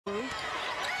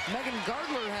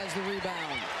Gardler has the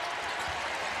rebound.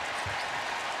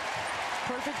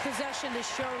 Perfect possession to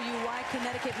show you why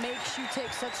Connecticut makes you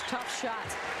take such tough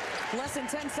shots. Less than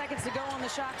 10 seconds to go on the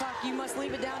shot clock. You must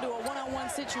leave it down to a one-on-one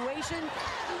situation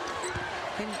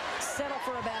and settle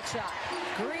for a bad shot.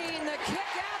 Green, the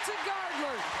kick out to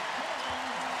Gardler.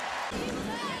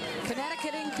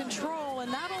 Connecticut in control, and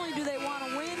not only do they want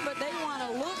to win, but they want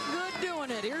to look good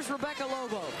doing it. Here's Rebecca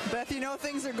Lobo. Beth, you know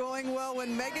things are going well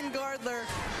when Gardler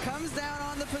comes down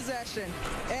on the possession,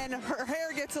 and her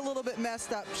hair gets a little bit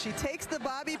messed up. She takes the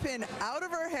bobby pin out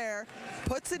of her hair,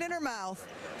 puts it in her mouth,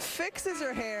 fixes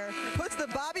her hair, puts the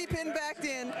bobby pin back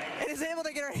in, and is able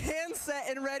to get her hands set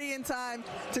and ready in time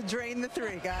to drain the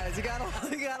three, guys. You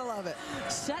gotta love it.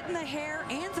 Setting the hair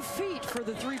and the feet for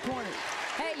the three-pointer.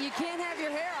 Hey, you can't have your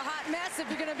hair a hot mess if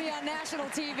you're going to be on national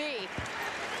TV.